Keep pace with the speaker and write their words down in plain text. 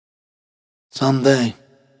Someday,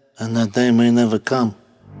 and that day may never come,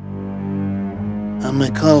 I may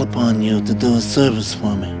call upon you to do a service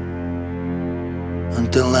for me.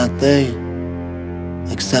 Until that day,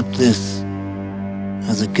 accept this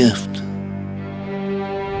as a gift.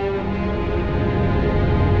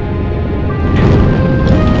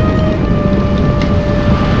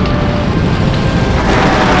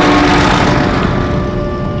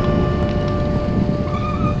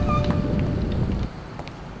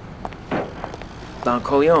 Don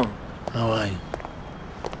Corleone. How are you?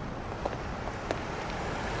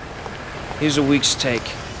 Here's a week's take.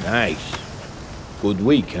 Nice. Good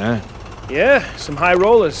week, huh? Yeah, some high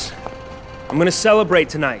rollers. I'm gonna celebrate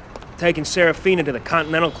tonight. Taking Serafina to the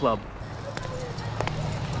Continental Club.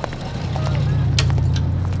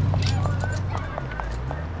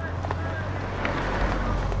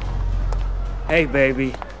 Hey,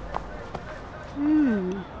 baby.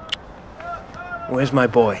 Where's my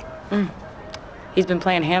boy? He's been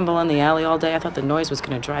playing handball in the alley all day. I thought the noise was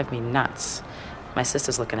gonna drive me nuts. My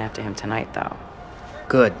sister's looking after him tonight, though.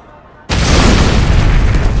 Good.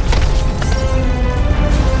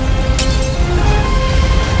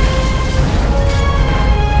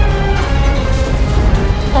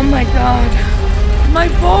 Oh my God! My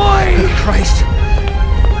boy! Christ!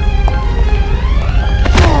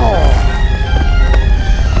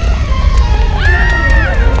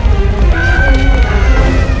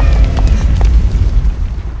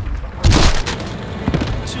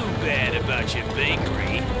 Your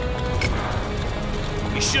bakery.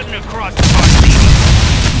 You shouldn't have crossed the martini.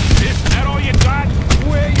 Is that all you got?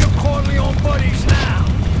 Where are your Corleone buddies now?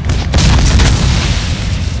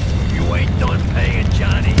 You ain't done paying,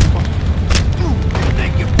 Johnny. You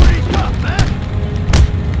think you're pretty tough, huh?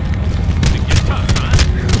 Think you're tough, huh?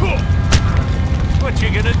 What you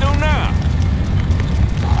gonna do now?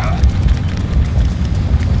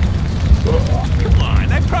 Come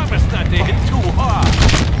on, I promise not to hit too hard.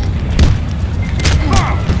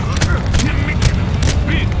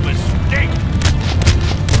 Big mistake.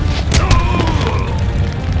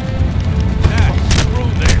 Screw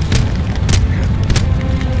this.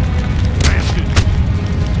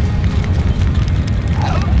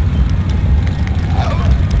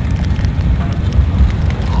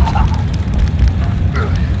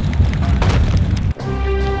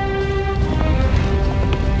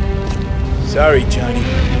 Sorry, Johnny.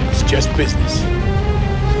 It's just business.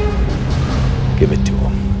 Give it to him.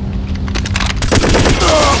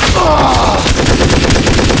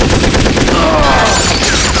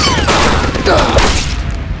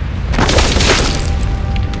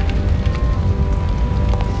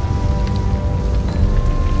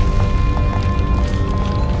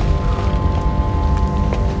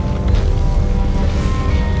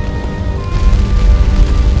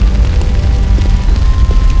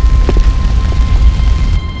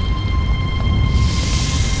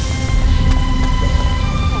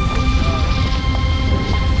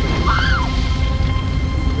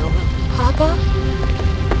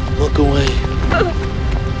 Look away. You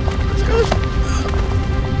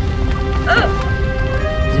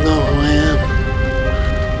know who I am.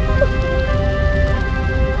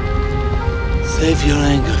 Save your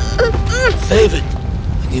anger. Save it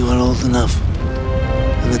when you are old enough.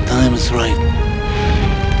 And the time is right.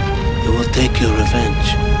 You will take your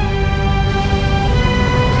revenge.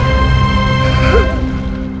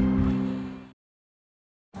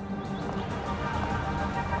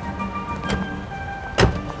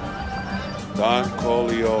 Don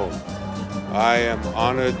Corleone, I am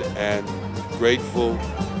honored and grateful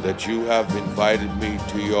that you have invited me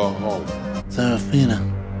to your home. Serafina,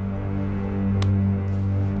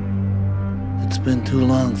 it's been too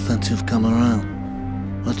long since you've come around.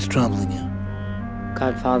 What's troubling you?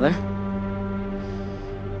 Godfather?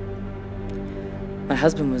 My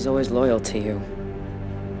husband was always loyal to you.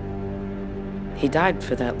 He died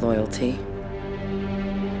for that loyalty.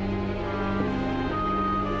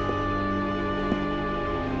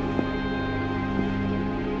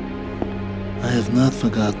 I have not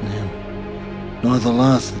forgotten him, nor the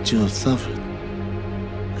loss that you have suffered.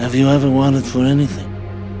 Have you ever wanted for anything?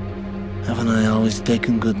 Haven't I always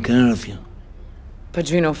taken good care of you?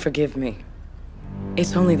 Padrino, forgive me.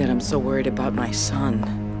 It's only that I'm so worried about my son.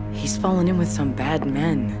 He's fallen in with some bad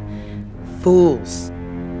men. Fools.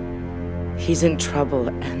 He's in trouble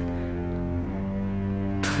and...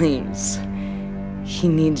 Please. He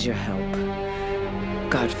needs your help.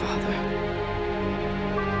 Godfather.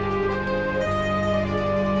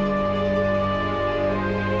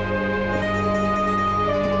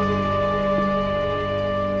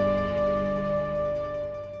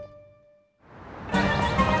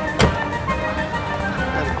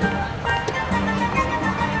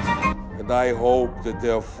 and I hope that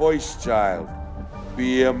their first child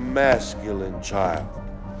be a masculine child.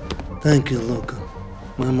 Thank you, Luca.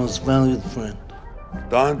 My most valued friend.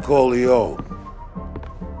 Don Corleone,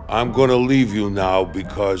 I'm gonna leave you now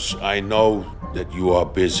because I know that you are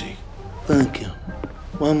busy. Thank you.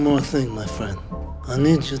 One more thing, my friend. I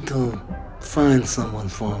need you to find someone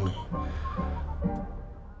for me.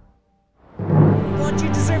 Thought you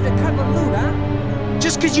deserved a cut of loot, huh?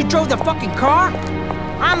 Just because you drove the fucking car?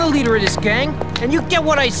 I'm the leader of this gang, and you get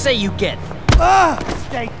what I say you get. Ah!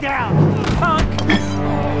 Stay down, punk!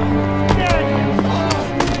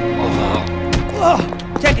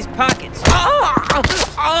 Check his pockets.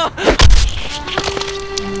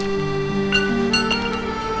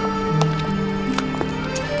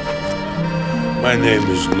 My name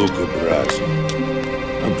is Luca Brasi.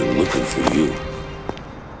 I've been looking for you.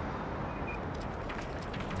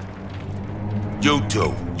 You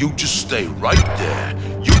two, you just stay right there.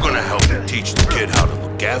 You're gonna help me teach the kid how to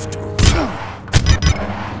look after himself.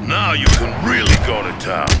 Now you can really go to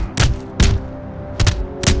town.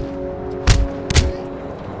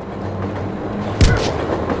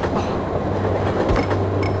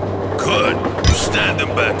 Good. You're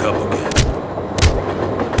standing back up again.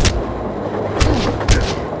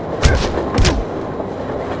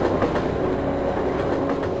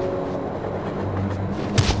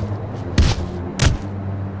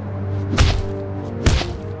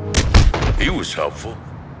 He was helpful.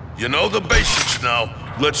 You know the basics now.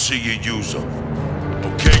 Let's see you use them.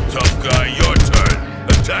 Okay, tough guy, your turn.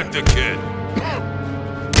 Attack the kid.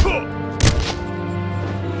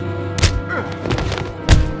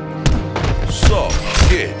 So,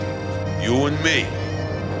 kid, you and me,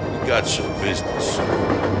 we got some business.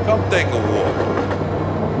 Come take a walk.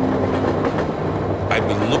 I've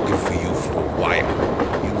been looking for you for a while.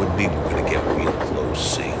 You and me were gonna get real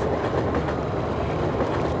close, see?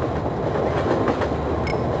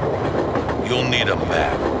 You'll need a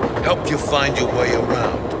map. Help you find your way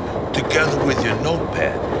around. Together with your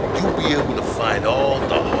notepad, you'll be able to find all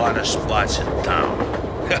the hottest spots in town.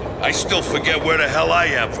 I still forget where the hell I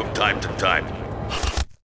am from time to time.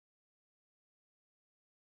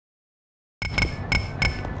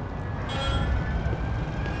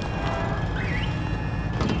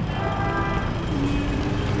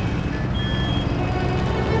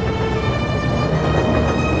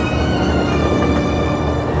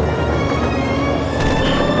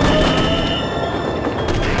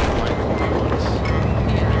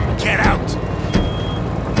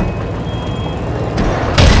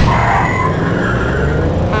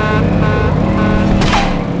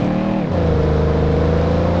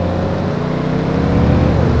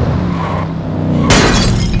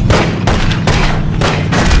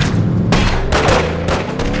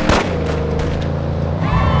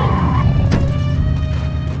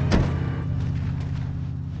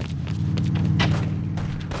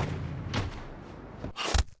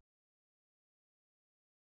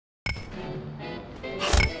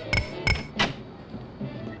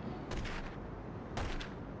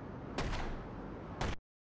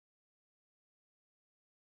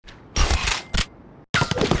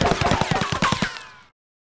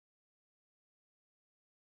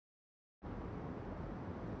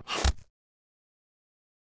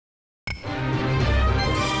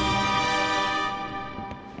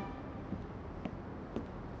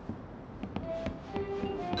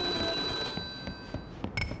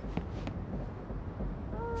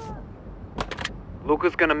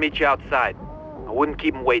 Luca's gonna meet you outside. I wouldn't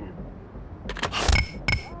keep him waiting.